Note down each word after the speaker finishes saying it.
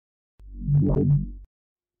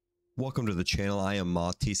Welcome to the channel. I am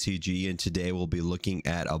MothTCG, and today we'll be looking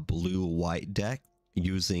at a blue-white deck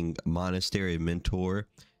using Monastery Mentor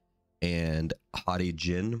and Haughty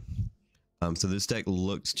Djinn. So this deck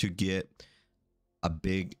looks to get a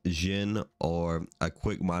big Djinn or a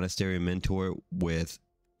quick Monastery Mentor with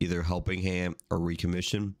either Helping Hand or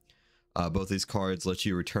Recommission. Both these cards let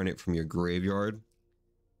you return it from your graveyard,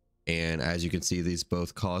 and as you can see, these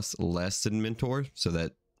both cost less than Mentor, so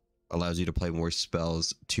that allows you to play more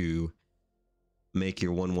spells to make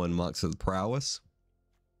your 1/1 Mox of the Prowess.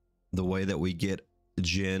 The way that we get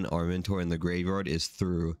Djinn or Mentor in the graveyard is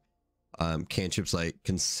through cantrips like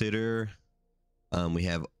Consider. We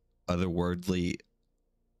have Otherworldly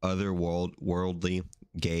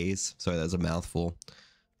Gaze. Sorry, that's a mouthful.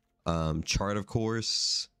 Chart, of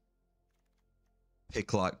course.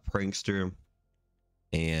 Picklock Prankster.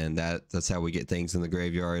 And that's how we get things in the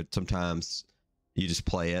graveyard. Sometimes you just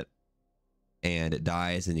play it and it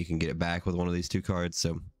dies and you can get it back with one of these two cards.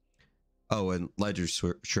 So, oh, and Ledger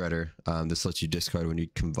Shredder, this lets you discard when you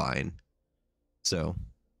combine, so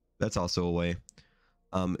that's also a way.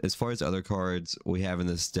 As far as other cards we have in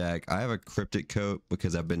this deck, I have a Cryptic Coat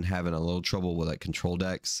because I've been having a little trouble with like control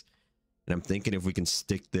decks, and I'm thinking if we can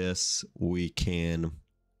stick this, we can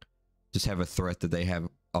just have a threat that they have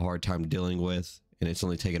a hard time dealing with, and it's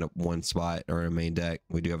only taking up one spot or a main deck.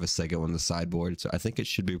 We do have a second one on the sideboard, so I think it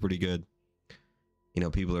should be pretty good. You know,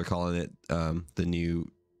 people are calling it the new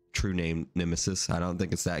true name Nemesis. I don't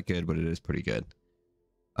think it's that good, but it is pretty good.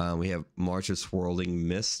 We have March of Swirling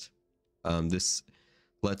Mist. This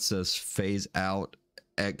lets us phase out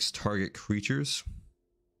X target creatures.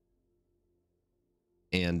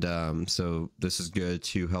 And so this is good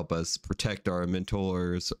to help us protect our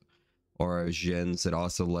Mentors or our Djinns. It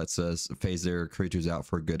also lets us phase their creatures out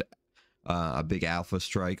for a big alpha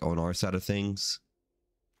strike on our side of things.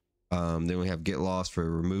 Then we have Get Lost for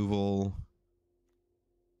removal,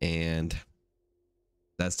 and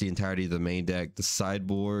that's the entirety of the main deck. The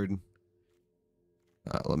sideboard,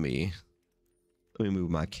 let me move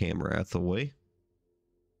my camera out the way.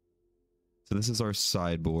 So this is our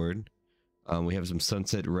sideboard. We have some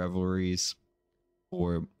Sunset Revelries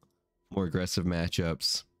for more aggressive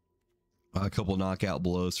matchups, a couple knockout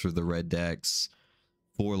blows for the red decks,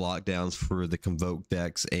 4 lockdowns for the Convoke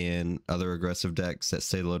decks and other aggressive decks that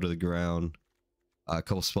stay low to the ground, a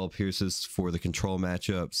couple Spell Pierces for the control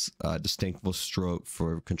matchups, Distinctful Stroke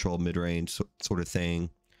for control mid-range sort of thing,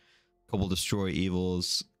 a couple Destroy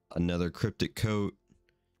Evils, another Cryptic Coat,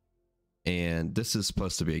 and this is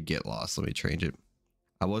supposed to be a Get Lost. Let me change it.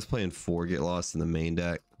 I was playing 4 Get Lost in the main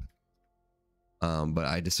deck, but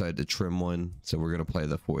I decided to trim one, so we're going to play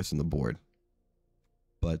the 4th in the board.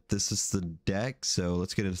 But this is the deck, so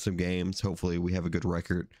let's get into some games. Hopefully we have a good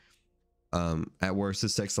record. At worst,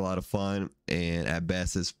 this deck's a lot of fun, and at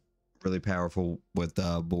best, it's really powerful with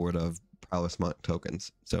a board of Prowess Monk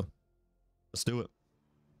tokens. So let's do it.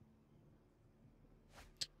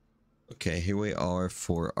 Okay, here we are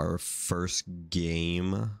for our first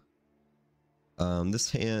game.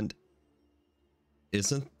 This hand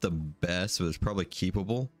isn't the best, but it's probably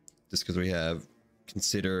keepable just because we have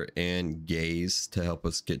Consider and Gaze to help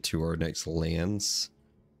us get to our next lands.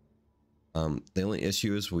 The only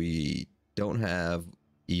issue is we don't have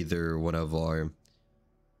either one of our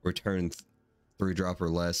return 3-drop or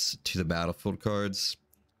less to the battlefield cards,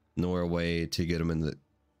 nor a way to get them in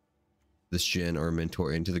this Djinn or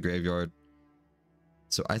Mentor into the graveyard.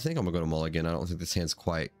 So I think I'm gonna go to mulligan. I don't think this hand's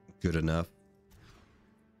quite good enough.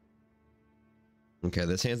 Okay,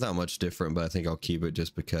 this hand's not much different, but I think I'll keep it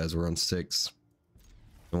just because we're on 6.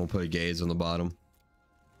 And we'll put a Gaze on the bottom.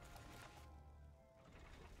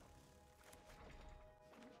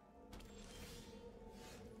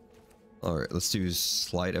 Alright, let's do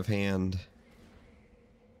Sleight of Hand.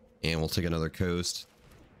 And we'll take another Coast.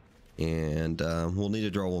 And we'll need to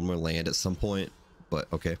draw one more land at some point. But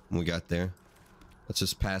okay, we got there. Let's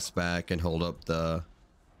just pass back and hold up the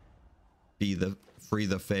Free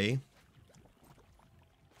the Fae.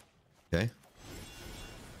 Okay.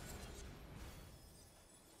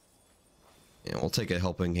 And we'll take a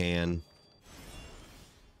Helping Hand.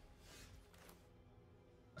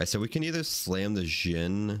 Alright, so we can either slam the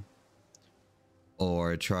Djinn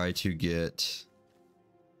or try to get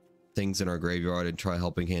things in our graveyard and try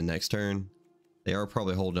Helping Hand next turn. They are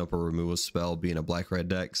probably holding up a removal spell being a black-red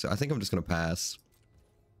deck, so I think I'm just going to pass.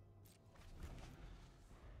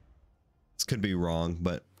 This could be wrong,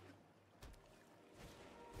 but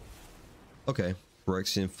okay.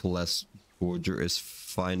 Phyrexian Flesh Forger is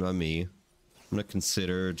fine by me. I'm gonna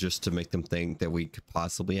consider just to make them think that we could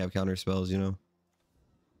possibly have counter spells, you know.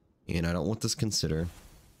 And I don't want this Consider.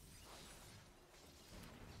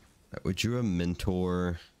 Right, we drew a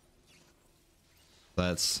mentor.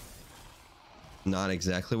 That's not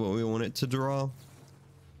exactly what we wanted to draw.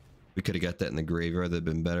 We could have got that in the graveyard. That'd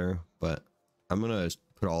been better. But I'm gonna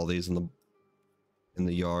put all these in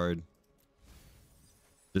the yard,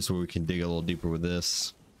 just so we can dig a little deeper with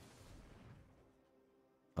this.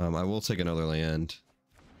 I will take another land.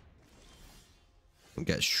 We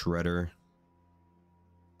got Shredder.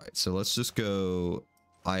 Alright, so let's just go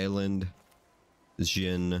Island,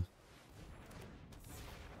 Jin,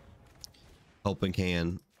 Helping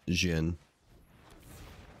Hand, Jin.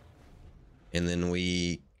 And then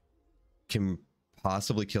we can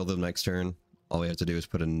possibly kill them next turn. All we have to do is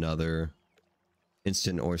put another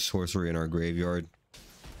instant or sorcery in our graveyard.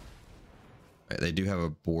 Alright, they do have a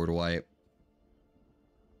board wipe.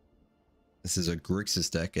 This is a Grixis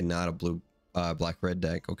deck and not a blue black red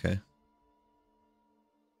deck. Okay,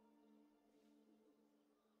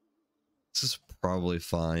 this is probably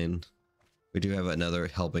fine. We do have another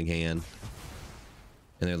Helping Hand,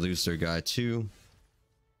 and they lose their guy too.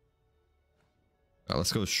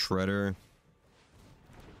 Let's go Shredder,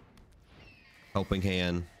 Helping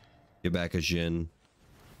Hand, get back a Jin,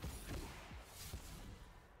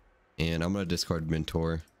 and I'm gonna discard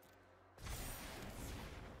Mentor.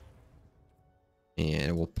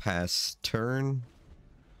 And we'll pass turn.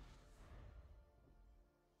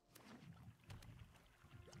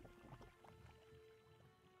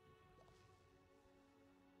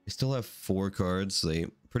 We still have 4 cards. They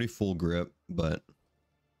pretty full grip, but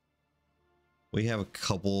we have a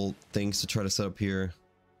couple things to try to set up here.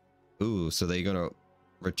 Ooh, so they're gonna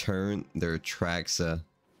return their Traxa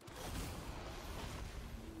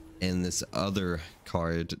and this other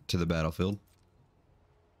card to the battlefield.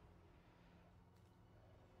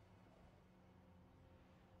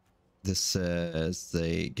 This says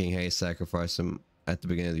they can sacrifice them at the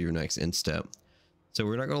beginning of your next end step. So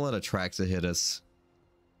we're not going to let a Traxa hit us.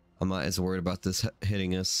 I'm not as worried about this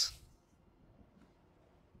hitting us.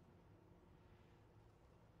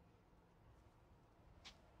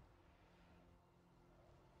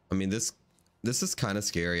 I mean, this is kind of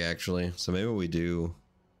scary actually. So maybe we do.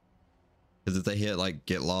 Because if they hit like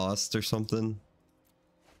Get Lost or something,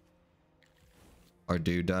 our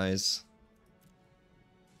dude dies.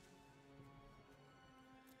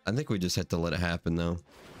 I think we just have to let it happen though.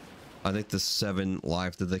 I think the 7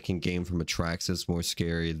 life that they can gain from a Trax is more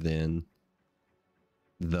scary than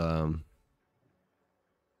the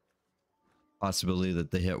possibility that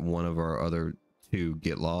they hit one of our other 2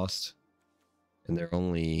 Get Lost. And they're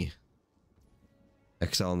only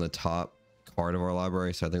exiling the top card of our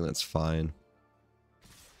library, so I think that's fine.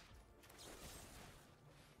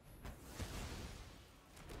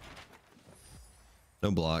 No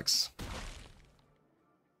blocks.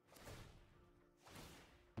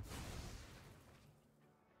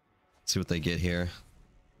 See what they get here.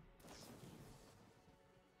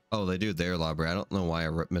 Oh, they do their library. I don't know why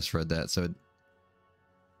I misread that. So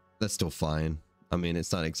that's still fine. I mean,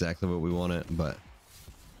 it's not exactly what we wanted, but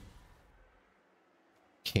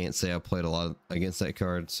can't say I played a lot against that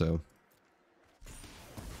card, so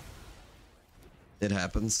it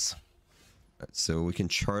happens. Right, so we can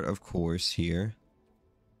chart, of course, here.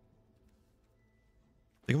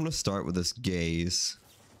 I think I'm gonna start with this Gaze.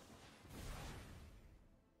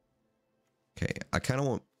 Okay, I kind of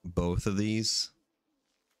want both of these.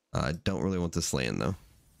 I don't really want this land though.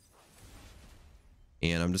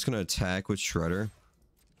 And I'm just going to attack with Shredder.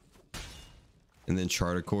 And then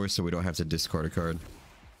chart a course so we don't have to discard a card.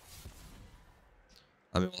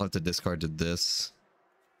 I mean, we'll have to discard to this.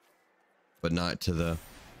 But not to the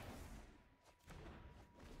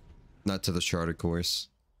charter course.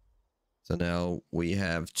 So now we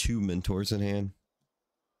have 2 mentors in hand.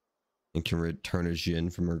 And can return a Jin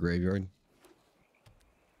from our graveyard.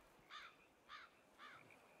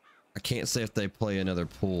 I can't say if they play another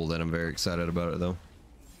pool that I'm very excited about it though.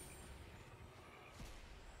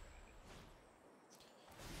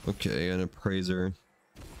 Okay, an Appraiser.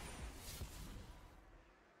 I'm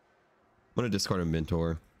gonna discard a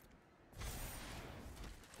Mentor.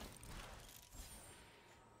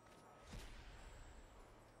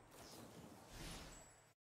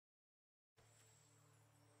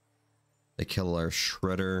 They kill our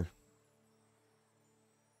Shredder.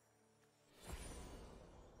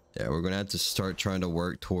 Yeah, we're gonna have to start trying to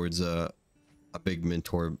work towards a big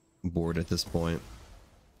Mentor board at this point.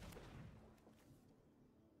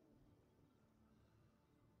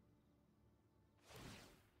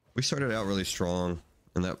 We started out really strong,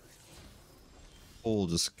 and that pull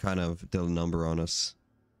just kind of did a number on us.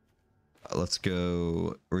 Let's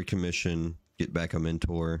go recommission, get back a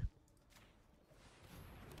Mentor.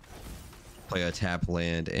 play a tap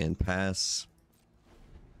land and pass.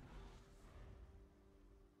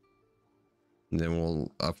 And then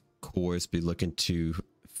we'll of course be looking to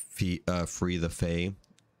free the Fae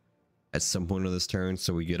at some point of this turn,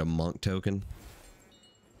 so we get a monk token.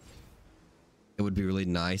 It would be really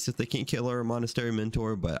nice if they can't kill our Monastery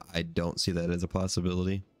Mentor, but I don't see that as a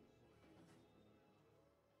possibility.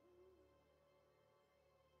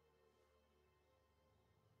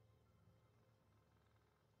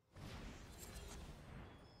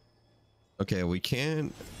 Okay, we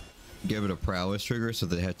can give it a prowess trigger, so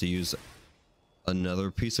they have to use another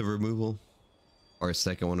piece of removal, or a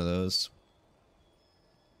second one of those.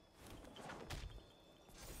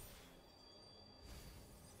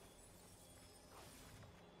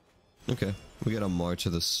 Okay, we got a March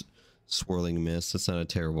of the Swirling Mist. That's not a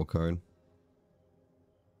terrible card.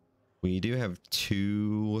 We do have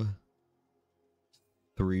 2,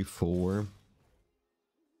 3, 4,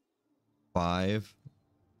 5.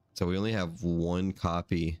 So we only have 1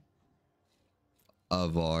 copy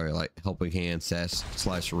of our like Helping Hand /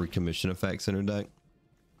 recommission effects in our deck.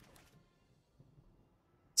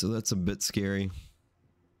 So that's a bit scary.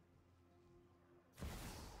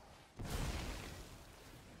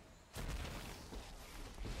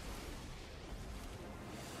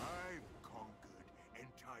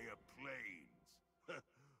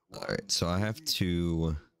 Alright, so I have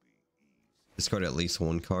to discard at least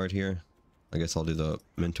 1 card here. I guess I'll do the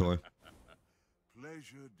Mentor.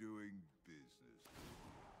 Pleasure doing business.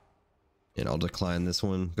 And I'll decline this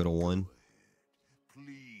one, go to 1.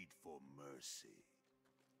 Plead for mercy.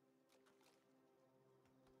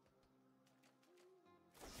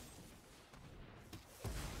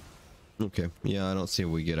 Okay, yeah, I don't see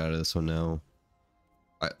what we get out of this one now.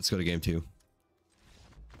 Alright, let's go to game 2.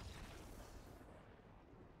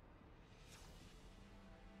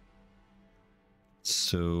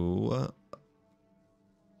 So,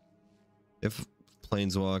 if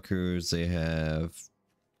Planeswalkers, they have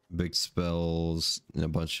big spells and a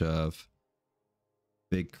bunch of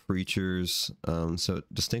big creatures. So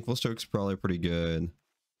Distinct Stroke's probably pretty good.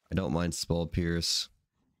 I don't mind Spell Pierce.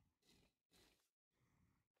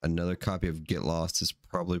 Another copy of Get Lost is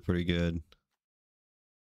probably pretty good.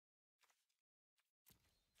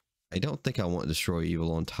 I don't think I want Destroy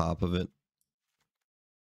Evil on top of it.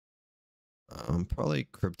 Probably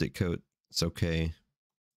Cryptic Coat. It's okay.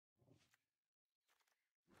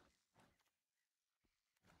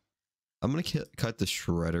 I'm gonna cut the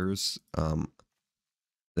Shredders.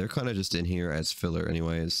 They're kind of just in here as filler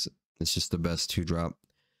anyways. It's just the best 2-drop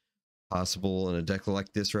possible in a deck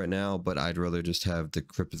like this right now, but I'd rather just have the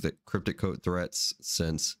Cryptic Coat threats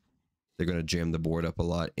since they're gonna jam the board up a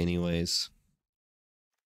lot anyways.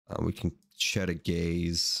 We can Shed a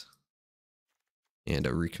Gaze and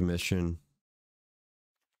a Recommission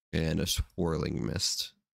and a Swirling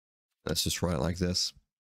Mist. Let's just run it like this.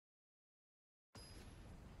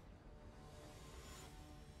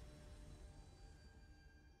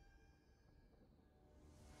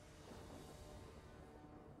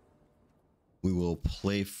 We will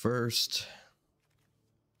play first,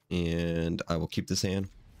 and I will keep this hand.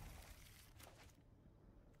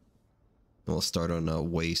 We'll start on a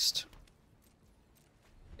Waste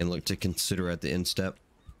and look to consider at the end step.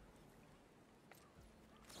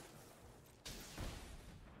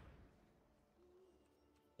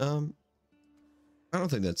 I don't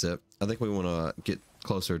think that's it. I think we want to get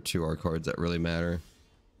closer to our cards that really matter.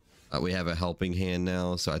 We have a Helping Hand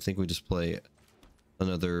now, so I think we just play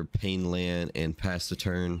another Pain Land and pass the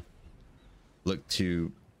turn. Look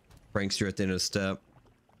to Prankster at the end of the step.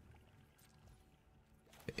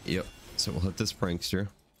 Yep, so we'll hit this Prankster.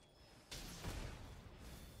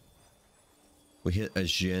 We hit a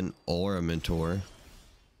Jin or a Mentor.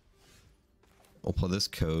 We'll play this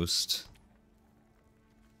Coast.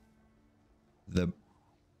 The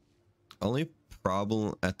only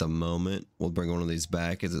problem at the moment, we'll bring one of these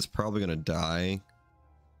back, is it's probably going to die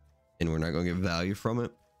and we're not going to get value from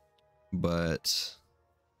it, but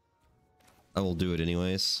I will do it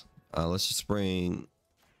anyways. Let's just bring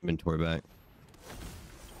Mentor back,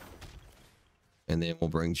 and then we'll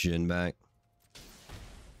bring Jin back.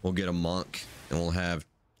 We'll get a Monk and we'll have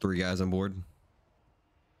 3 guys on board.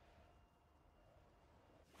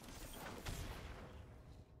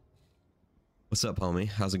 What's up, homie?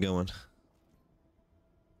 How's it going?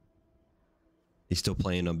 You still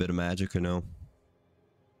playing a bit of Magic or no?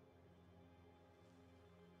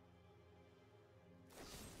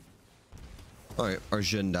 Alright, our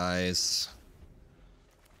Jin dies.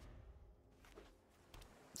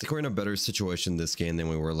 I think we're in a better situation this game than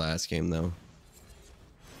we were last game, though.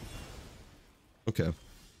 Okay.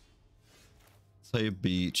 Play a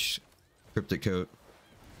Beach. Cryptic Coat.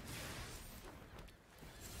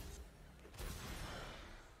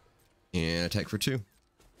 And attack for 2.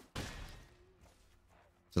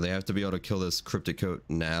 So they have to be able to kill this Cryptic Coat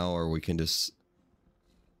now, or we can just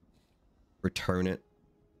return it.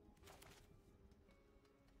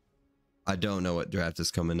 I don't know what draft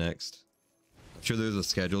is coming next. I'm sure there's a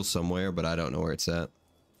schedule somewhere, but I don't know where it's at.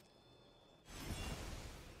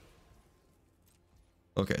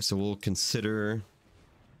 Okay, so we'll consider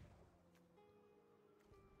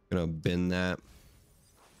gonna bend that.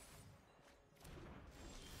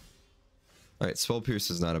 All right, Spell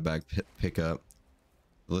Pierce is not a bad pickup.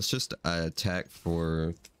 Let's just attack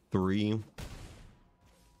for 3.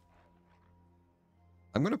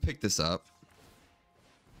 I'm gonna pick this up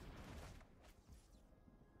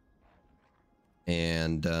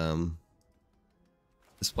and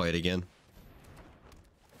display it again.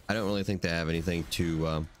 I don't really think they have anything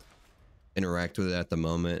to interact with at the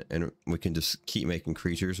moment, and we can just keep making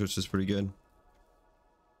creatures, which is pretty good.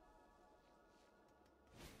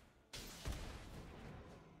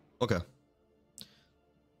 Okay.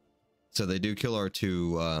 So they do kill our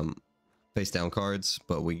 2 face down cards,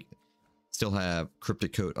 but we still have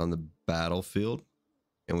Cryptic Coat on the battlefield,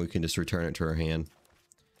 and we can just return it to our hand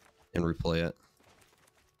and replay it.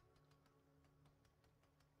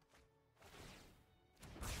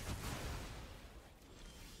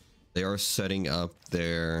 They are setting up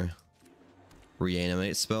their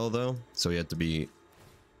reanimate spell though, so we have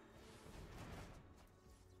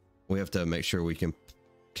to make sure we can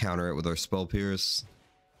counter it with our Spell Pierce.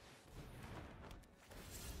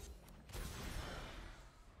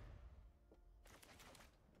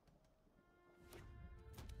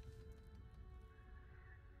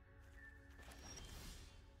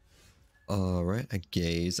 All right, I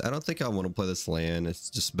gaze. I don't think I want to play this land. It's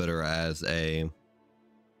just better as a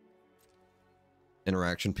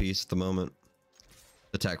interaction piece at the moment.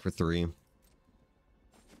 Attack for 3.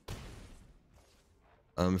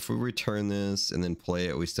 If we return this and then play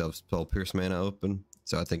it, we still have Spell Pierce mana open,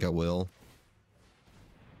 so I think I will.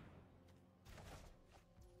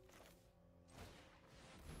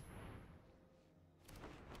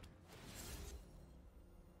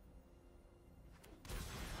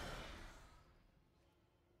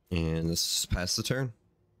 And this is past the turn.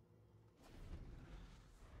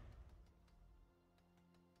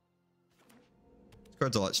 This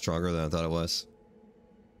card's a lot stronger than I thought it was.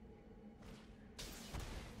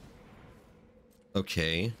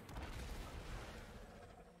 Okay.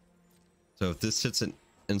 So if this hits an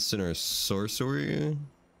instant or sorcery,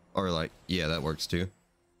 or like, yeah, that works too.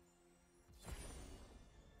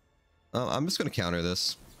 I'm just gonna counter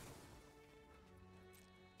this.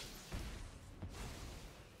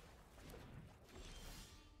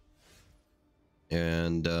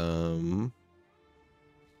 And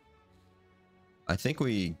I think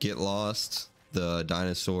we get lost the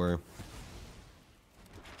dinosaur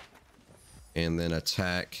and then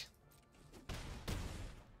attack,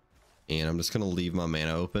 and I'm just gonna leave my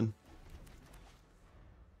mana open,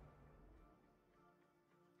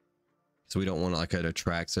 so we don't want to like it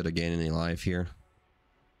attracts it to gain any life here.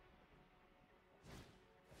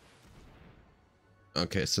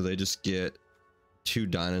 Okay, so they just get 2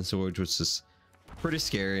 dinosaurs, which is pretty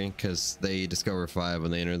scary because they discover 5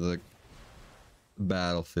 when they enter the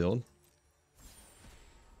battlefield.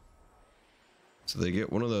 So they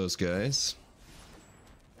get one of those guys.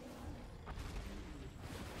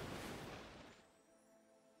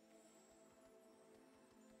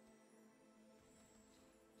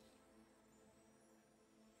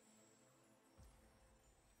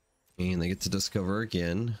 And they get to discover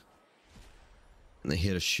again. And they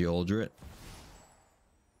hit a Shieldrit.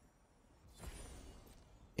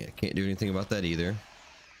 Yeah, can't do anything about that either.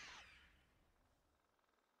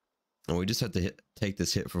 And we just have to take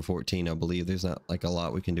this hit for 14, I believe. There's not like a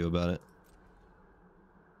lot we can do about it.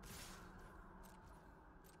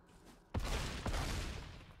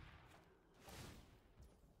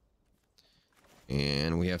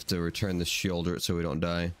 And we have to return the Shieldrit so we don't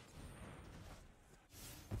die.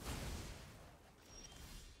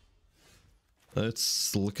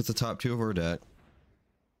 Let's look at the top 2 of our deck.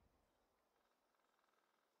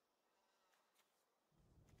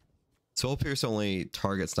 Soul Pierce only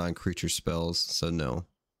targets non-creature spells, so no.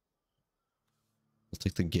 We'll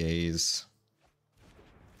take the gaze.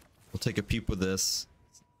 We'll take a peep with this,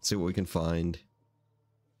 see what we can find.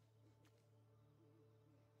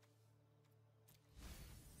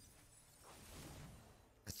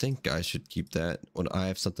 I think I should keep that when I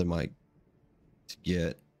have something like to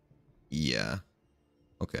get. Yeah.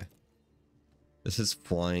 Okay. This is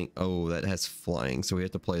flying. Oh, that has flying, so we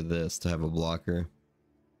have to play this to have a blocker.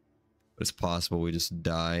 But it's possible we just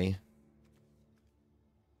die.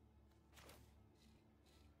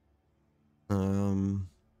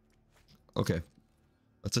 Okay.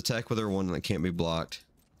 Let's attack with our one that can't be blocked.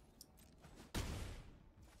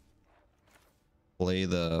 Play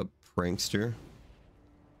the prankster.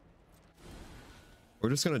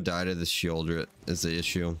 We're just gonna die to the Shieldred is the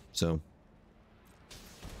issue, so.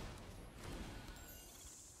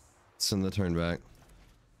 Send the turn back.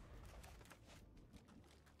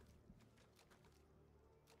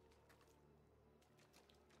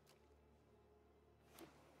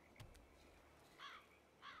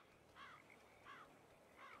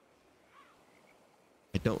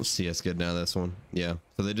 I don't see us getting out of this one. Yeah,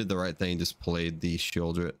 so they did the right thing, just played the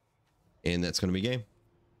Shieldred, and that's gonna be game.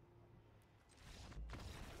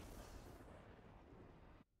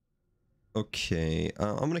 Okay,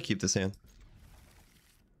 I'm gonna keep this hand.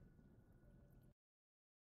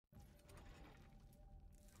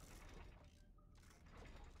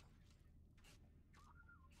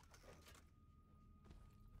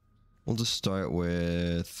 We'll just start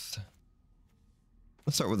with...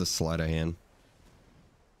 Let's start with a sleight of hand.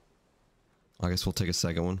 I guess we'll take a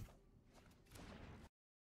second one.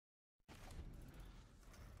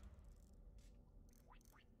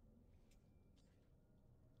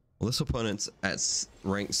 Well, this opponent's at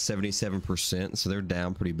rank 77%, so they're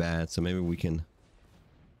down pretty bad. So maybe we can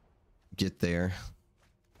get there.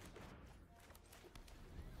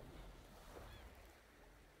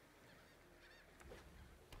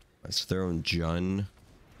 Let's throw in Jun.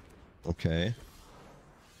 Okay.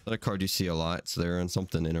 Not a card you see a lot, so they're on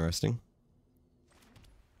something interesting.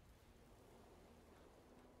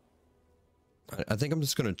 I think I'm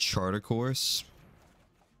just going to chart a course.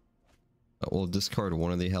 We'll discard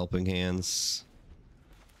one of the helping hands.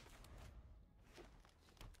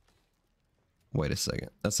 Wait a second.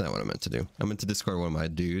 That's not what I meant to do. I meant to discard one of my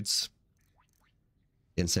dudes.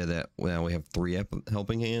 And say that now we have 3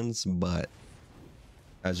 helping hands, but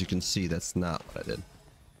as you can see, that's not what I did.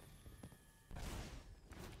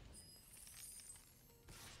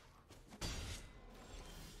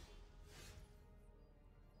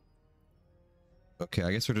 Okay,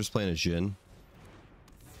 I guess we're just playing a Jin.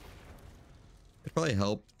 It'd probably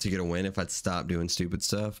help to get a win if I'd stop doing stupid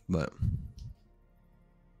stuff, but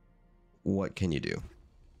what can you do?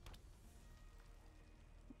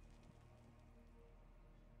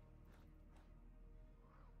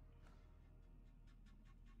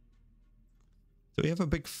 So we have a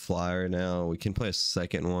big flyer now. We can play a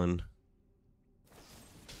second one.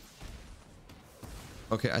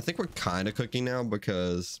 Okay, I think we're kind of cooking now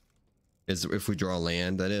because if we draw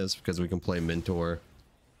land, that is, because we can play Mentor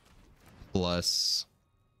plus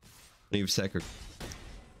whenever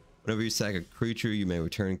you sack a creature, you may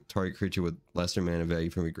return target creature with lesser mana value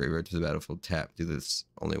from your graveyard to the battlefield tap. Do this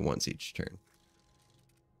only once each turn.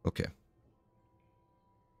 Okay.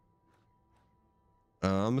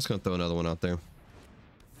 I'm just gonna throw another one out there.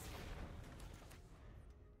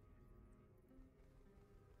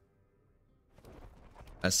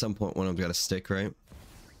 At some point, one of them's got to stick, right?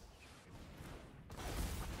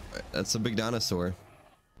 That's a big dinosaur.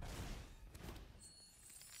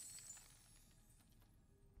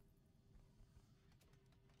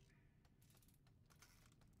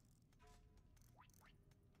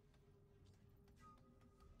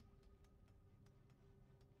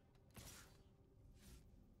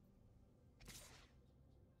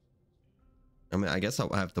 I mean, I guess I'll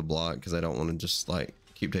have to block because I don't want to just like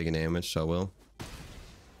keep taking damage, so I will.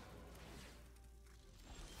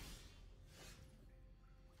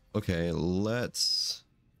 Okay, let's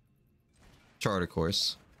chart a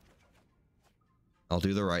course. I'll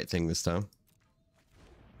do the right thing this time.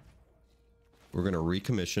 We're going to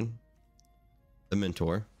recommission the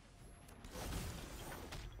Mentor.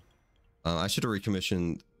 I should have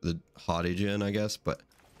recommissioned the Haughty Gen, I guess, but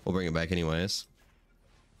we'll bring it back anyways.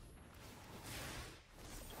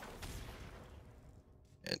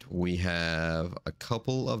 And we have a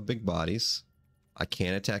couple of big bodies. I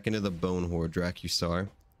can't attack into the Bone Horde Dracusar.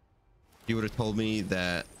 If you would have told me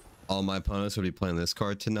that all my opponents would be playing this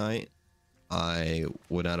card tonight, I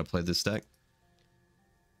would not have played this deck.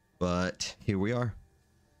 But here we are.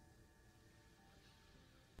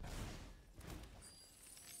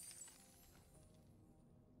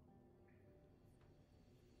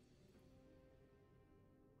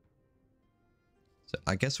 So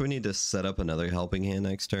I guess we need to set up another helping hand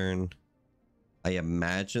next turn. I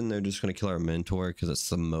imagine they're just going to kill our Mentor because it's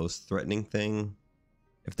the most threatening thing.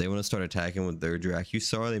 If they want to start attacking with their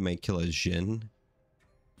Dracusar, they may kill a Jin.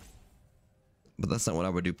 But that's not what I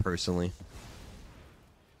would do personally.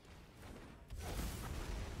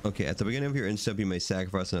 Okay, at the beginning of your end step, you may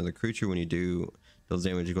sacrifice another creature. When you do, deals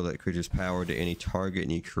damage equal to that creature's power to any target,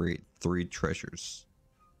 and you create 3 treasures.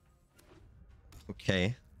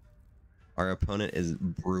 Okay. Our opponent is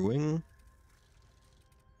brewing.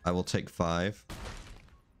 I will take 5.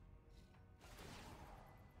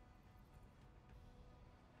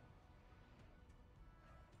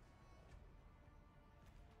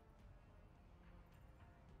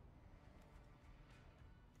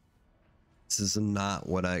 This is not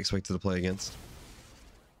what I expected to play against.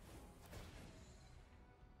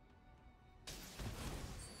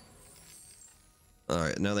 All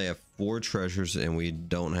right, now they have 4 treasures and we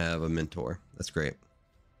don't have a mentor. That's great.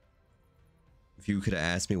 If you could have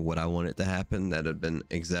asked me what I wanted to happen, that'd have been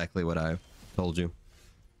exactly what I told you.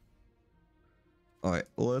 All right,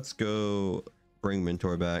 let's go bring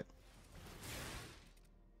mentor back.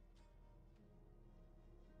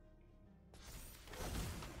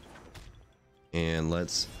 And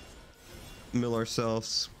let's mill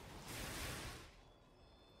ourselves.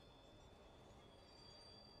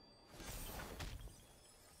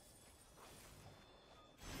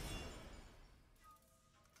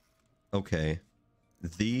 Okay.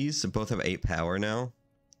 These both have 8 power now.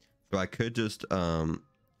 So I could just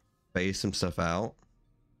phase some stuff out.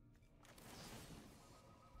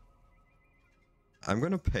 I'm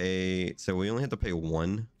gonna pay, so we only have to pay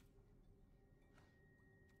 1.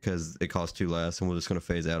 Because it costs 2 less, and we're just gonna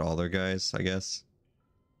phase out all their guys, I guess.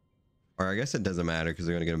 Or I guess it doesn't matter because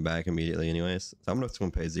they're gonna get them back immediately anyways. So I'm just gonna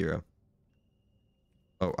pay 0.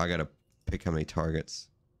 Oh, I gotta pick how many targets.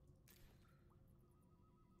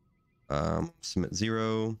 Submit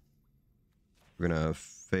 0. We're gonna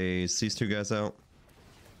phase these 2 guys out.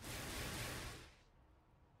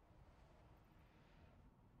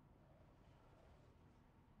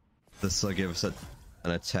 This will give us an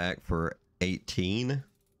attack for 18.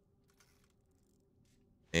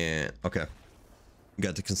 And okay,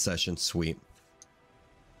 got the concession, sweet.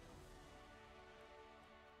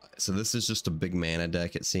 So this is just a big mana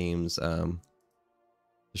deck, it seems.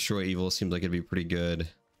 Destroy Evil seems like it'd be pretty good.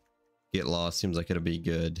 Get Lost seems like it'll be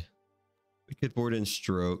good. We could board in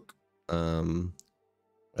Stroke.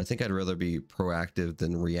 I think I'd rather be proactive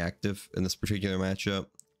than reactive in this particular matchup.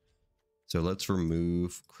 So let's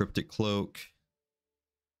remove Cryptic Cloak.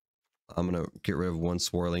 I'm gonna get rid of 1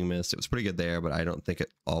 Swirling Mist. It was pretty good there, but I don't think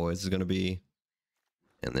it always is gonna be.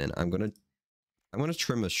 And then I'm gonna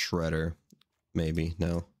trim a Shredder. Maybe.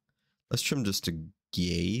 No. Let's trim just a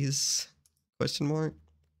Gaze? Question mark?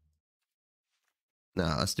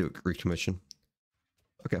 Nah, let's do it. Recommission.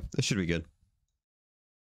 Okay, this should be good.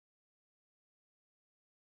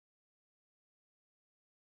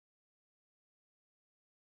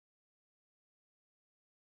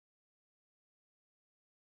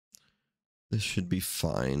 This should be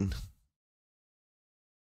fine.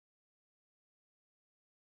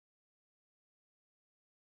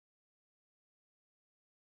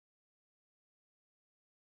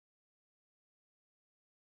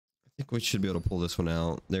 I think we should be able to pull this one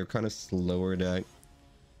out. They're kind of slower deck.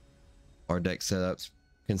 Our deck setups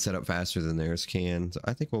can set up faster than theirs can. So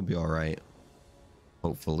I think we'll be all right.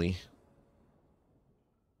 Hopefully.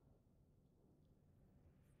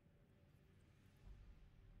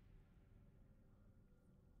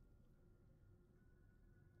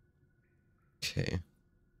 Okay.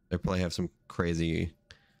 They probably have some crazy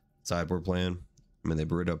sideboard plan. I mean, they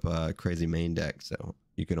brewed up a crazy main deck, so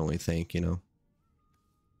you can only think, you know.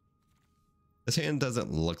 This hand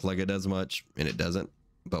doesn't look like it does much, and it doesn't.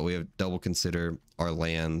 But we have double consider our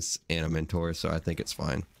lands and a mentor, so I think it's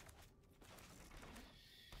fine.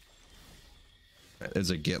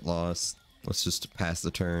 There's a Get Lost. Let's just pass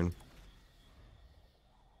the turn.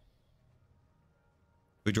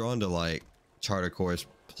 We draw into like Charter Course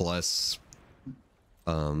plus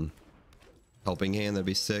Helping Hand, that'd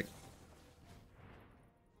be sick.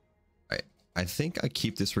 I think I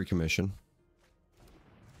keep this recommission.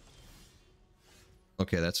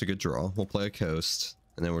 Okay, that's a good draw. We'll play a Coast,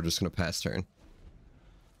 and then we're just gonna pass turn.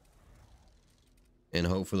 And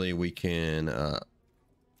hopefully we can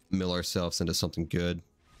mill ourselves into something good.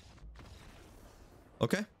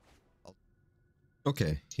 Okay.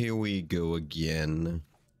 Okay, here we go again.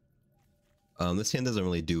 This hand doesn't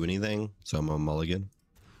really do anything, so I'm a mulligan.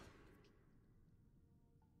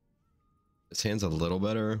 This hand's a little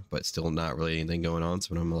better, but still not really anything going on,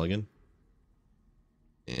 so I'm a mulligan.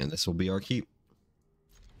 And this will be our keep.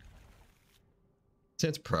 This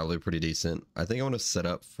hand's probably pretty decent. I think I want to set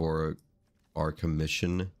up for our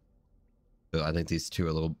commission. But I think these 2 are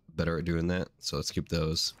a little better at doing that, so let's keep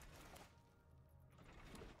those.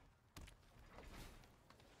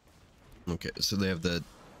 Okay, so they have the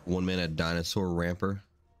 1-mana Dinosaur Ramper.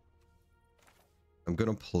 I'm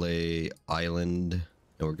gonna play Island, and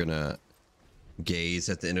we're gonna gaze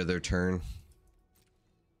at the end of their turn.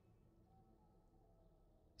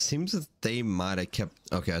 Seems that they might have kept.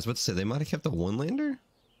 Okay, I was about to say they might have kept the one lander.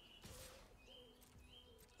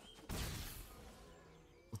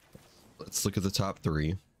 Let's look at the top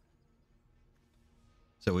three.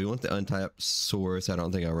 So we want the untapped source. I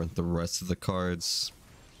don't think I want the rest of the cards.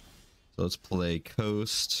 So let's play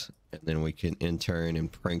Coast, and then we can intern and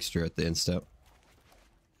Prankster at the end step.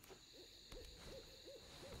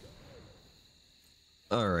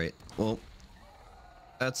 All right. Well,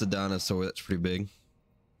 that's a dinosaur. That's pretty big.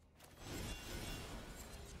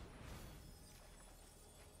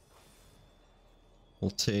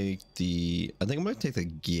 We'll take the, I think I'm going to take the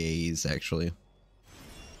gaze actually.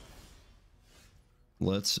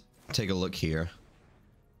 Let's take a look here.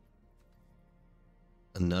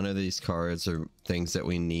 None of these cards are things that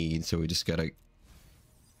we need, so we just got to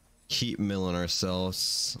keep milling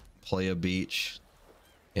ourselves, play a beach,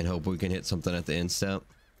 and hope we can hit something at the end step.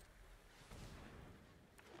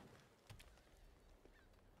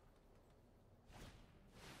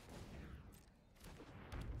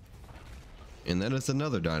 And that is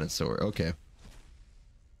another dinosaur. Okay.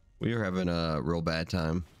 We are having a real bad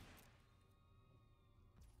time.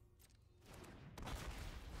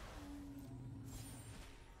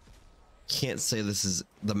 Can't say this is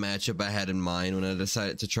the matchup I had in mind when I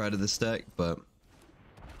decided to try to this deck, but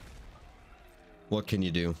what can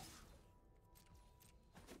you do?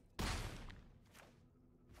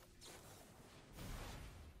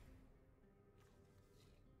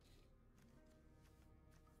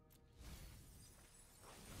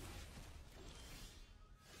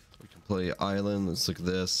 Play Island. Let's look at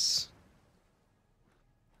this.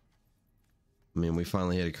 I mean, we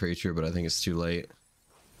finally hit a creature, but I think it's too late.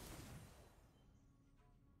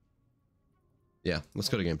 Yeah, let's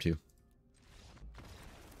go to game 2.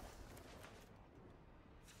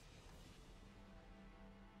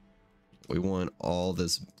 We want all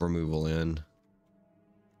this removal in.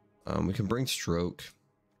 We can bring Stroke.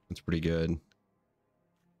 That's pretty good.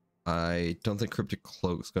 I don't think Cryptic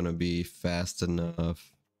Cloak's gonna be fast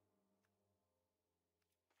enough.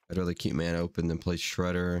 I'd rather keep mana open than play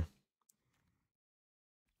Shredder.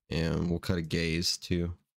 And we'll cut a gaze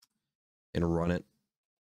too. And run it.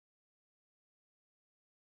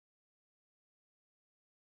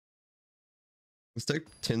 This deck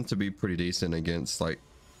tends to be pretty decent against like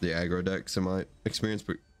the aggro decks in my experience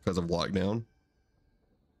because of lockdown.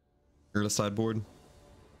 Or the sideboard.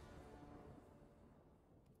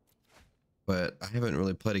 But I haven't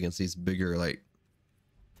really played against these bigger like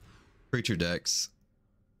creature decks.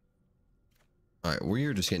 Alright,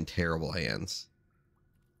 we're just getting terrible hands.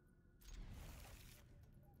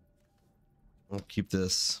 I'll keep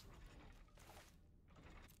this.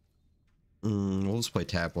 We'll just play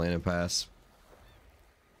tap, land, and pass.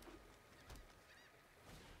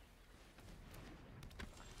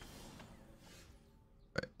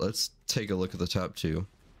 Alright, let's take a look at the top two.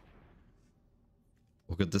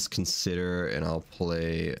 We'll get this consider, and I'll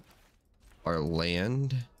play our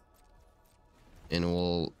land. And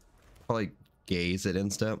we'll probably gaze at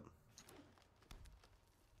end step.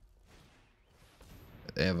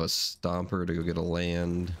 They have a stomper to go get a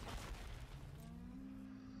land.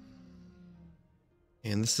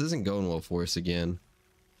 And this isn't going well for us again.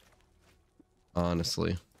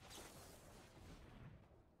 Honestly.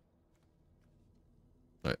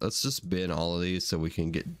 Alright, let's just bin all of these so we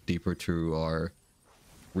can get deeper to our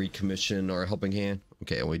recommission or helping hand.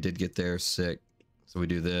 Okay, and we did get there. Sick. So we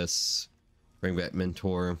do this. Bring back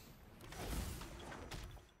Mentor.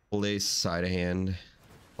 Place side of hand.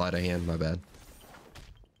 Sleight of hand, my bad.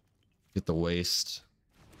 Get the waste.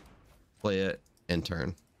 Play it and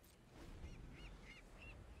turn.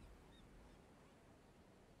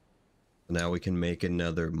 Now we can make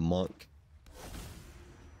another monk.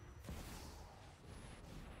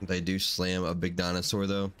 They do slam a big dinosaur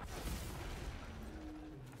though.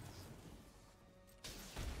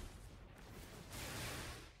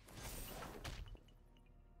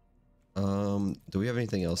 Do we have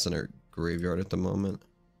anything else in our graveyard at the moment?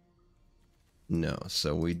 No,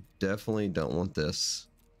 so we definitely don't want this.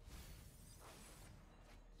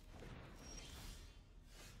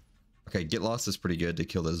 Okay, Get Lost is pretty good to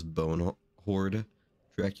kill this Bone Horde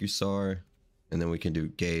Dracusar, and then we can do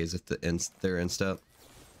Gaze at the end, their end step.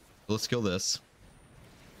 Let's kill this.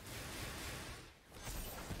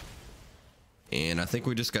 And I think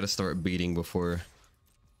we just got to start beating before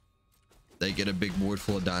they get a big board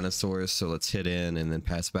full of dinosaurs, so let's hit in and then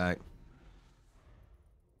pass back.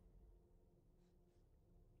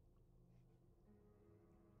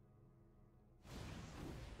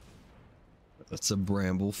 That's a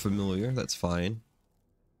bramble familiar. That's fine.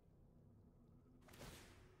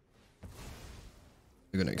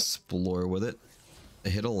 They're gonna explore with it. They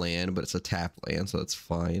hit a land, but it's a tap land, so that's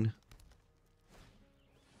fine.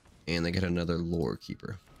 And they get another lore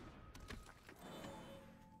keeper.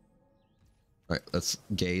 Alright, let's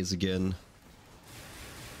gaze again.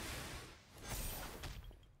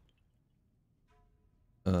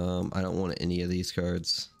 I don't want any of these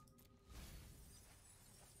cards.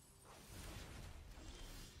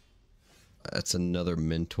 That's another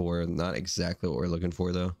mentor. Not exactly what we're looking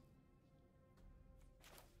for, though.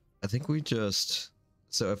 I think we just...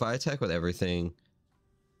 So if I attack with everything,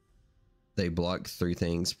 they block 3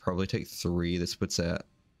 things. Probably take 3. This puts at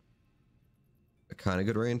a kind of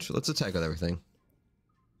good range. Let's attack with everything.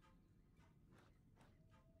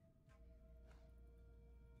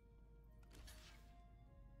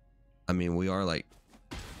 I mean, we are like...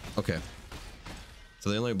 Okay. So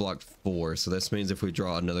they only blocked 4. So this means if we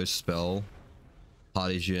draw another spell,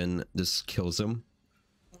 Jin just kills him.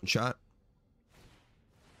 One shot.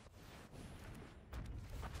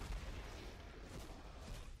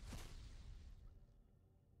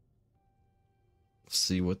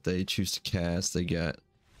 See what they choose to cast. They got...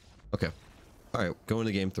 Okay. Alright, going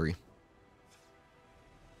to game 3.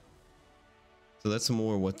 So that's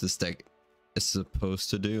more what this deck is supposed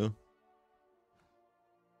to do.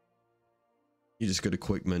 You just go to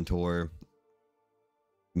quick mentor,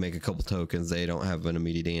 make a couple tokens, they don't have an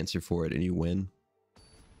immediate answer for it, and you win.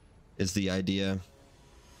 Is the idea.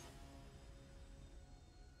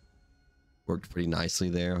 Worked pretty nicely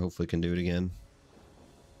there. Hopefully can do it again.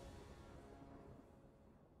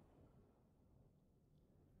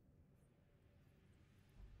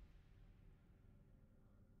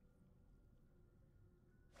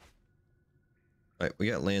 Alright, we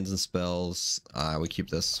got lands and spells. We keep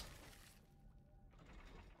this.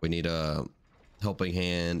 We need a helping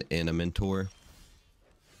hand and a mentor.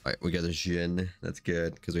 Alright, we got a Jin. That's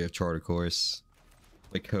good because we have Charter Course,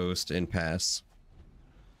 like Coast and Pass.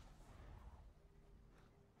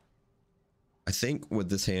 I think with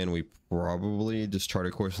this hand we probably just Charter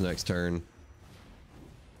Course next turn.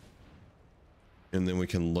 And then we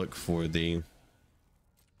can look for the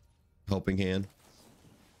helping hand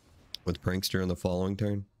with Prankster on the following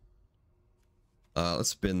turn. Let's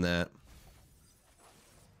spin that.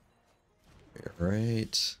 All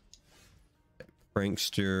right.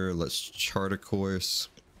 Prankster, let's Charter Course.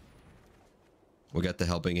 We got the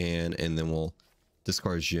helping hand, and then we'll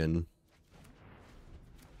discard Jin.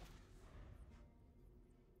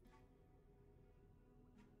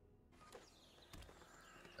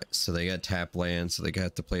 So they got tap land, so they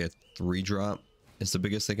got to play a 3-drop. It's the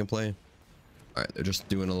biggest they can play. Alright, they're just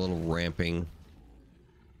doing a little ramping.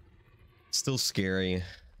 Still scary,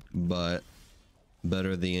 but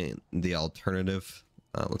better than the alternative.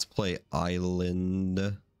 Let's play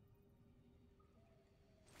Island.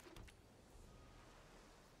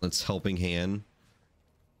 Let's helping hand.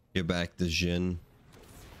 Get back the Jin.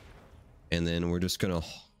 And then we're just gonna...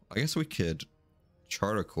 I guess we could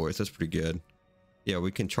Charter Course. That's pretty good. Yeah,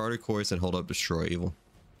 we can Charter Course and hold up Destroy Evil.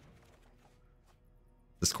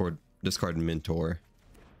 Discard Mentor.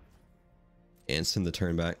 And send the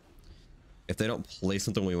turn back. If they don't play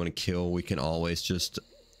something we want to kill, we can always just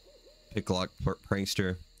pick lock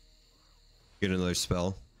Prankster. Get another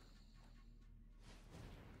spell.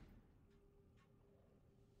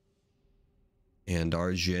 And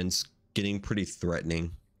our Jin's getting pretty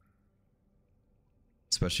threatening.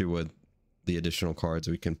 Especially with the additional cards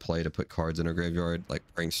we can play to put cards in our graveyard, like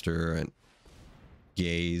Prankster and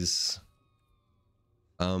Gaze.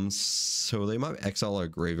 So they might exile our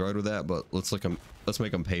graveyard with that, but let's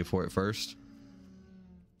make them pay for it first.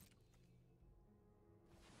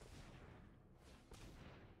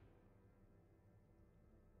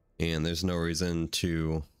 And there's no reason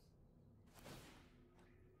to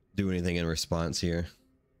do anything in response here.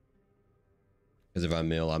 Because if I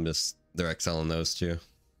mill, they're exiling those two.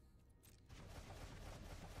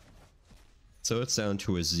 So it's down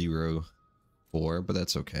to a 0-4, but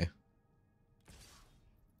that's okay.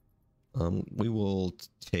 We will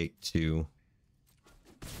take 2.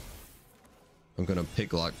 I'm gonna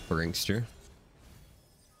pick lock Prankster.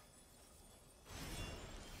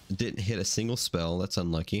 Didn't hit a single spell. That's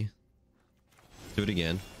unlucky. Do it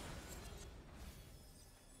again.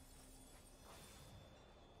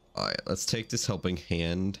 Alright, let's take this helping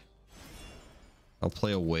hand. I'll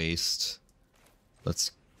play a waste.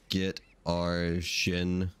 Let's get our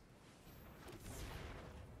Jin.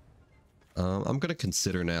 I'm gonna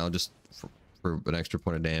consider now just for an extra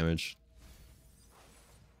point of damage.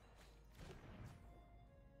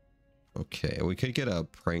 Okay, we could get a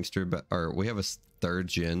prankster, but or we have a third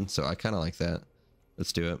gen, so I kind of like that.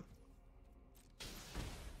 Let's do it.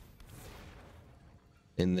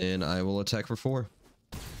 And then I will attack for 4.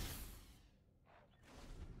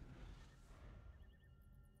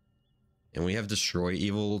 And we have Destroy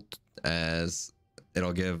Evil, as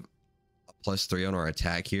it'll give a +3 on our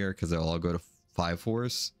attack here because they'll all go to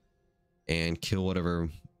 5/4s and kill whatever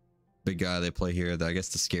big guy they play here. I guess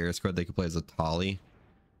the scariest card they could play is a Tali.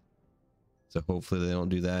 So hopefully they don't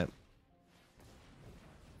do that.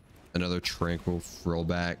 Another Tranquil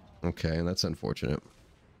rollback. Okay, that's unfortunate.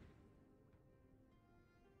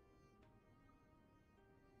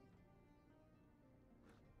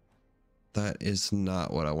 That is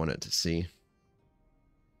not what I wanted to see.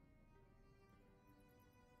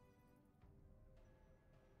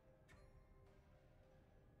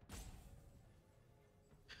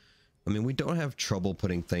 I mean, we don't have trouble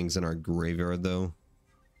putting things in our graveyard though.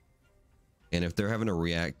 And if they're having to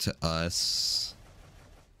react to us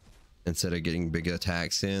instead of getting big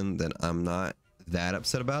attacks in, then I'm not that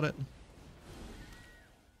upset about it.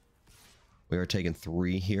 We are taking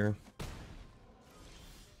 3 here.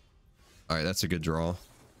 All right, that's a good draw.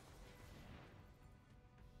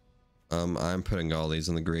 I'm putting all these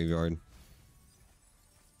in the graveyard.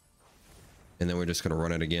 And then we're just gonna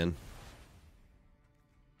run it again.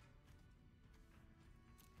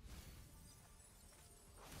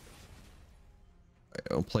 All right,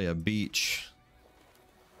 I'll play a beach.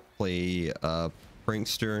 Play a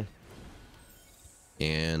prankster.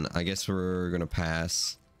 And I guess we're gonna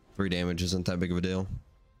pass. 3 damage isn't that big of a deal.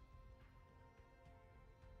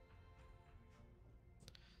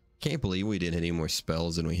 Can't believe we didn't hit any more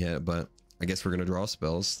spells than we hit, but I guess we're gonna draw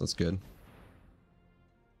spells. That's good.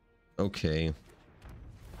 Okay.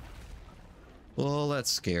 Well,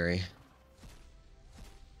 that's scary.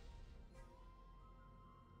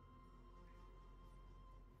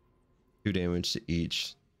 Two damage to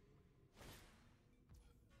each.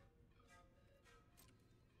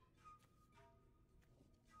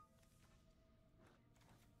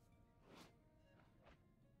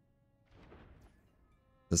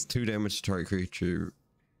 Does 2 damage to target creature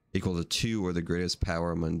equal to 2 or the greatest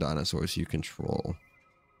power among dinosaurs you control?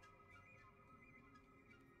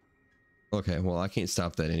 Okay, well, I can't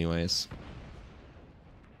stop that anyways.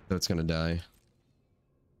 So it's gonna die.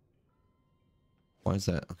 Why is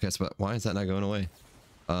that? Okay, so why is that not going away?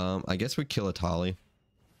 I guess we kill a Tali.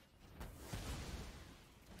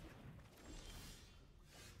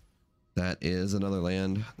 That is another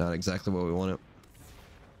land. Not exactly what we wanted.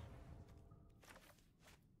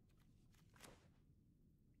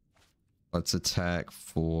 Let's attack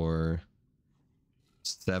for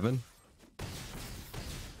 7.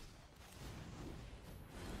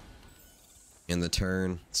 In the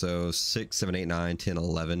turn. So 6, 7, 8, 9, 10,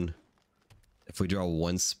 11. If we draw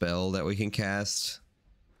 1 spell that we can cast,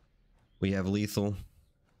 we have lethal.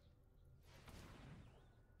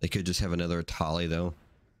 They could just have another Tali though.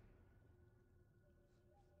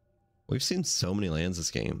 We've seen so many lands this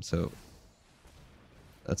game, so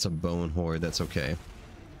that's a bone horde. That's okay.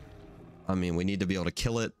 I mean, we need to be able to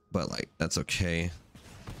kill it, but like, that's okay.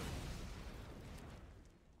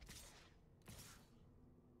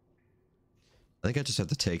 I think I just have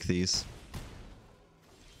to take these.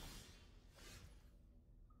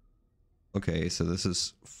 Okay, so this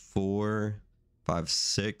is 4, 5,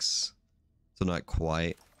 6. So not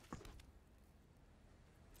quite. I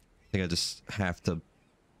think I just have to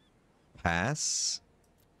pass.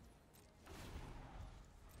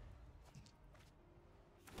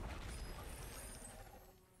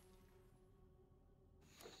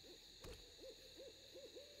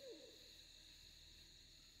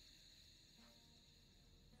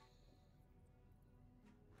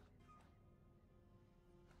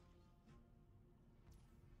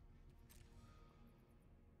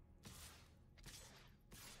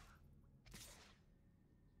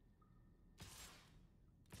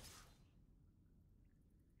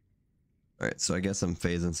 Alright, so I guess I'm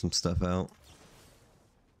phasing some stuff out.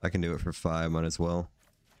 I can do it for 5, might as well.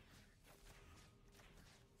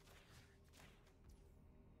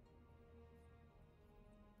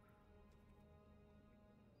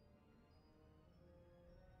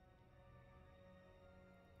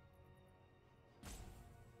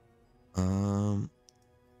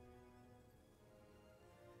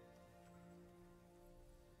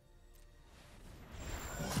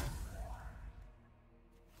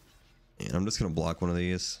 And I'm just gonna block one of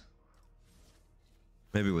these.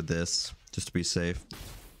 Maybe with this, just to be safe.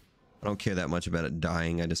 I don't care that much about it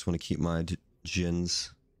dying. I just want to keep my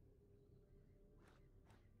gens.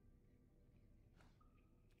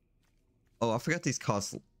 Oh, I forgot these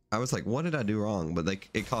cost I was like, what did I do wrong? But like,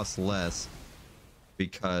 it costs less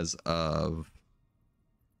because of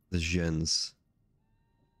the gens.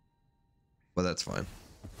 But that's fine.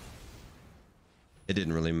 It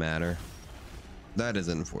didn't really matter. That is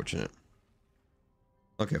unfortunate.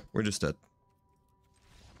 Okay, we're just dead.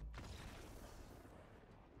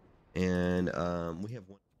 And we have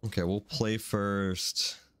one. Okay, we'll play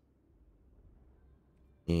first.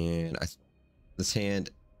 And this hand,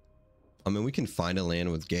 I mean, we can find a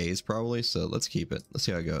land with gaze probably, so let's keep it. Let's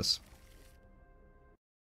see how it goes.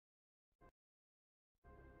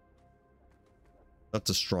 Not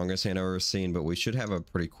the strongest hand I've ever seen, but we should have a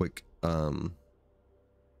pretty quick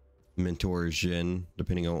mentor Jin,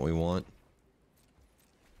 depending on what we want.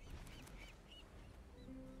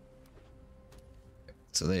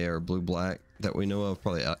 So they are blue-black that we know of,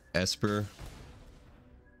 probably Esper.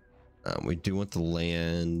 We do want the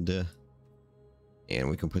land, and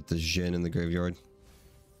we can put the Jin in the graveyard.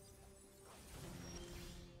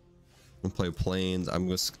 We'll play plains. I'm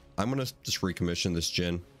gonna just recommission this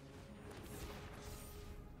Jin.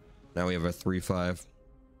 Now we have a 3/5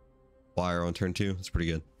 flyer on turn 2. That's pretty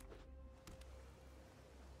good.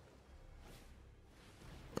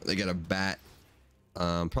 They got a bat.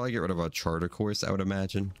 Probably get rid of a charter course, I would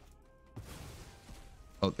imagine.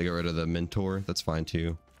 Oh, they got rid of the mentor. That's fine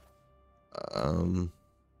too.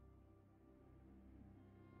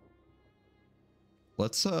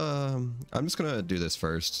 Let's I'm just gonna do this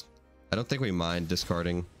first. I don't think we mind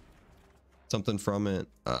discarding something from it.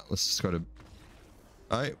 Let's just go to,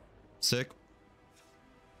 all right, sick.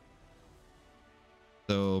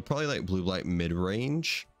 So probably like blue black mid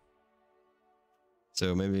range.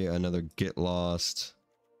 So maybe another get lost.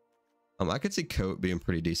 I could see Coat being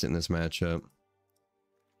pretty decent in this matchup.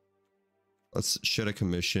 Let's shed a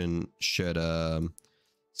commission, shed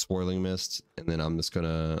swirling mist, and then I'm just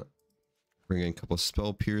gonna bring in a couple of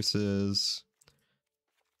spell pierces.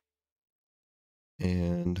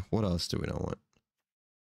 And what else do we not want?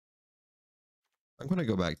 I'm gonna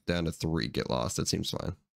go back down to 3 get lost. That seems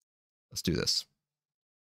fine. Let's do this.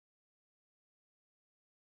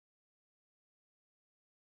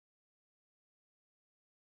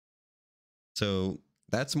 So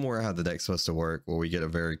that's more how the deck's supposed to work, where we get a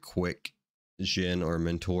very quick Jin or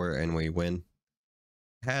mentor and we win.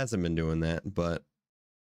 Hasn't been doing that, but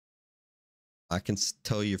I can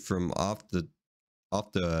tell you from off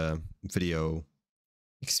the video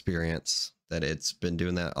experience that it's been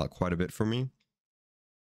doing that quite a bit for me.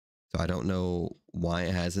 So I don't know why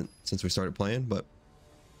it hasn't since we started playing, but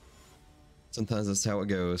sometimes that's how it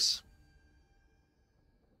goes.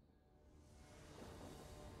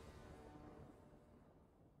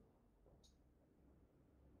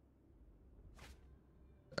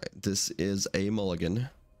 This is a mulligan.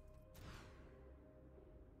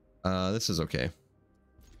 This is okay.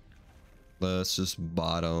 Let's just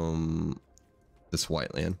bottom this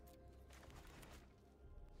white land.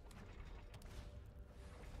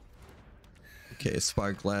 Okay,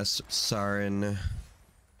 Spyglass Siren.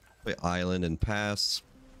 Play island and pass.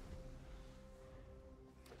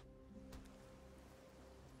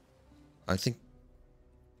 I think.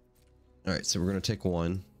 Alright, so we're gonna take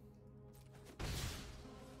 1.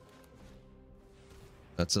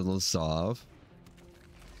 That's a Lazav.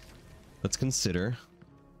 Let's consider.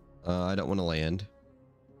 I don't want to land.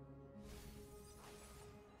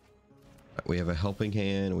 We have a helping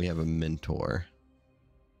hand. We have a mentor.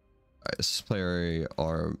 Alright, let's play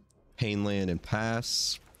our pain land and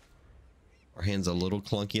pass. Our hand's a little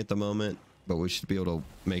clunky at the moment, but we should be able to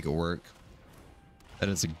make it work. That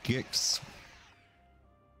is a Gix.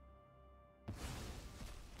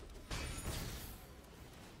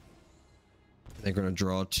 They're going to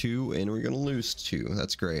draw 2 and we're going to lose 2.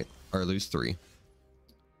 That's great. Or lose 3.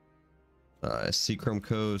 Seachrome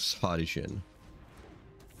Coast, Hadishin.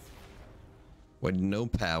 With no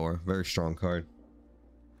power. Very strong card.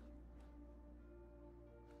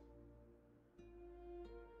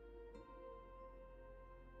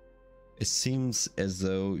 It seems as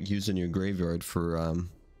though using your graveyard for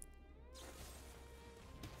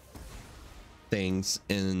things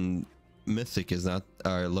in Mythic is not,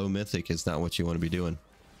 or low Mythic is not what you want to be doing.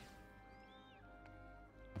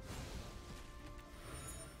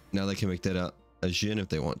 Now they can make that a Jin if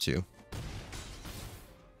they want to.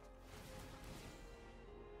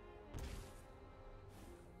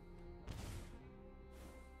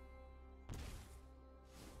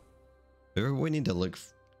 Maybe we need to look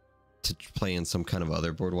to play in some kind of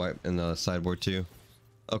other board wipe in the sideboard too.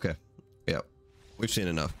 Okay, yeah, we've seen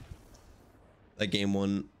enough. That game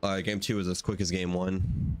 2 is as quick as game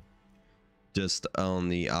 1. Just on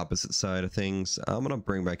the opposite side of things, I'm gonna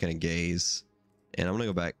bring back in a gaze, and I'm gonna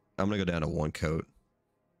go back I'm gonna go down to 1 coat.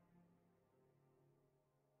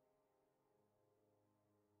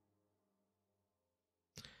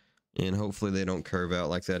 And hopefully they don't curve out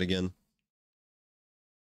like that again.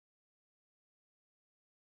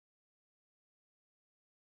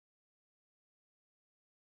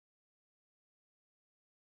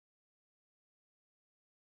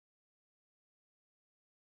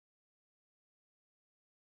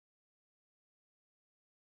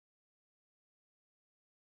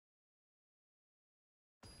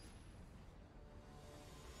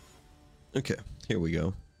 Okay, here we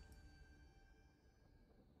go.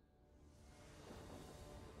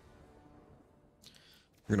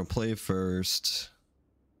 We're gonna play first.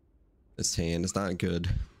 This hand is not good.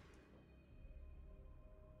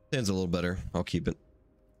 Hand's a little better. I'll keep it.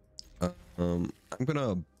 I'm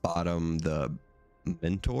gonna bottom the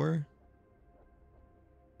Mentor.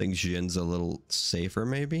 I think Jin's a little safer,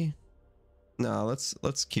 maybe. No,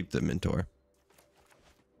 let's keep the Mentor.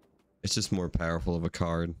 It's just more powerful of a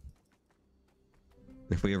card.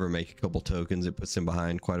 If we ever make a couple tokens, it puts him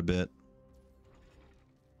behind quite a bit.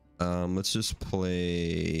 Let's just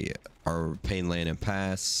play our Pain Land and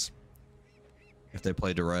pass. If they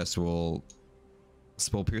play Duress, we'll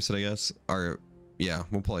Spell Pierce it, I guess. Or, yeah,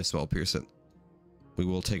 we'll probably Spell Pierce it. We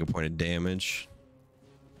will take a point of damage.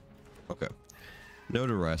 Okay. No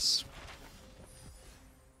Duress.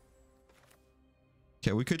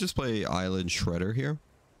 Okay, we could just play Island Shredder here.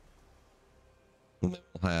 We'll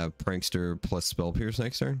have Prankster plus Spell Pierce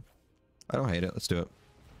next turn. I don't hate it. Let's do it.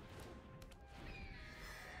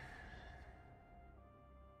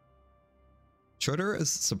 Shredder is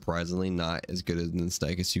surprisingly not as good in this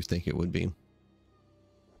deck as you think it would be.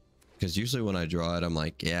 Because usually when I draw it, I'm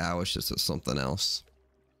like, yeah, I wish this was something else.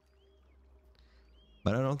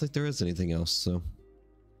 But I don't think there is anything else, so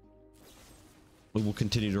we will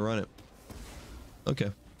continue to run it.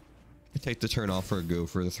 Okay. I take the turn off for a go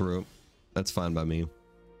for the throat. That's fine by me.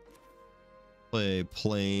 Play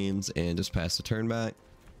Plains and just pass the turn back.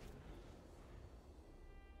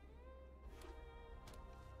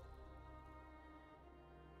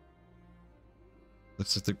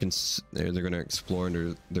 Looks like they're going to explore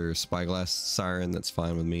under their Spyglass Siren. That's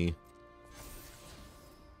fine with me.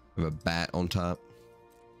 We have a bat on top.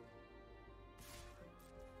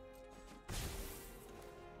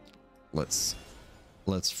 Let's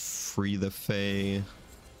free the Fae.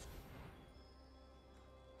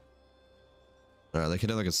 They could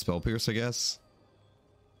have like a Spell Pierce, I guess.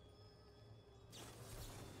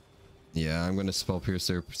 Yeah, I'm gonna Spell Pierce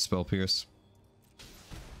their Spell Pierce.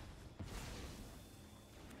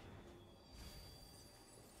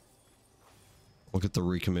 We'll get the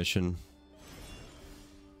recommission.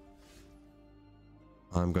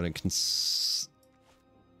 I'm gonna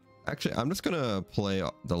actually, I'm just gonna play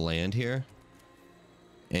the land here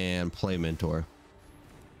and play Mentor.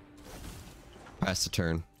 Pass the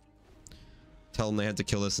turn. Tell them they had to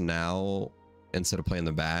kill us now instead of playing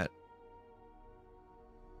the bat.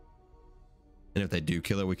 And if they do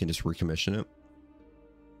kill it, we can just recommission it.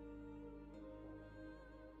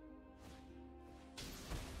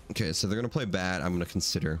 Okay, so they're gonna play bat. I'm gonna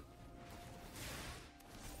consider.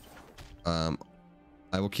 I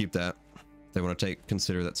will keep that. If they want to take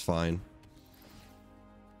consider, that's fine.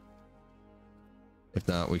 If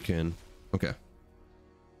not, we can. Okay.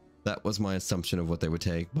 That was my assumption of what they would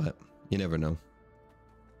take, but you never know.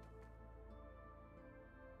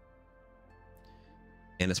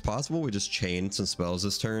 And it's possible we just chain some spells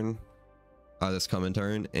this turn, this coming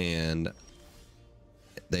turn, and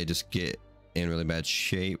they just get in really bad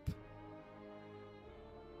shape.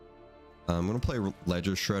 I'm gonna play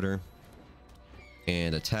Ledger Shredder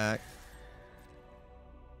and attack.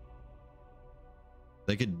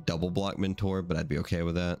 They could double block Mentor, but I'd be okay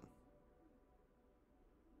with that.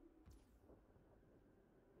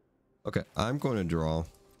 Okay, I'm going to draw.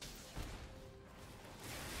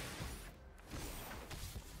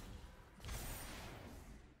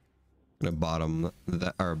 I'm gonna bottom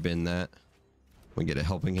that or bin that. We get a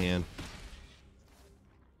helping hand.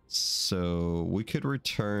 So we could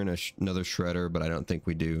return another Shredder, but I don't think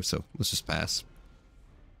we do. So let's just pass.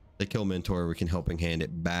 They kill Mentor, we can helping hand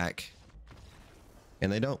it back.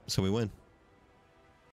 And they don't, so we win.